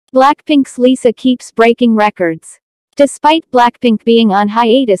Blackpink's Lisa keeps breaking records. Despite Blackpink being on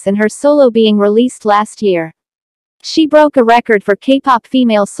hiatus and her solo being released last year, she broke a record for K-pop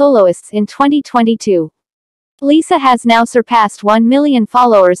female soloists in 2022. Lisa has now surpassed 1 million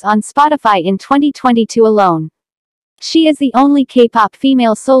followers on Spotify in 2022 alone. She is the only K-pop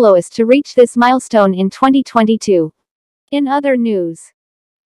female soloist to reach this milestone in 2022. In other news,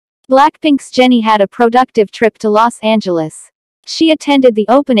 Blackpink's Jennie had a productive trip to Los Angeles. She attended the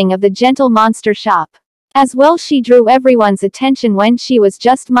opening of the Gentle Monster shop. As well, she drew everyone's attention when she was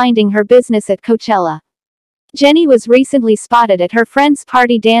just minding her business at Coachella. Jennie was recently spotted at her friend's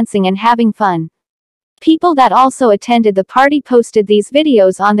party dancing and having fun. People that also attended the party posted these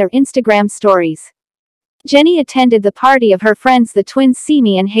videos on their Instagram stories. Jennie attended the party of her friends the twins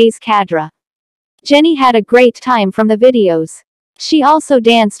Simi and Hayes Kadra. Jennie had a great time from the videos. She also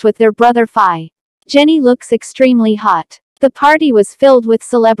danced with their brother Phi. Jennie looks extremely hot. The party was filled with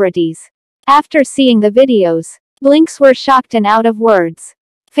celebrities. After seeing the videos, Blinks were shocked and out of words.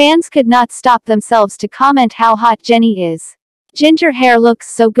 Fans could not stop themselves to comment how hot Jennie is. Ginger hair looks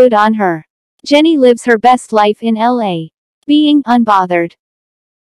so good on her. Jennie lives her best life in LA, being unbothered.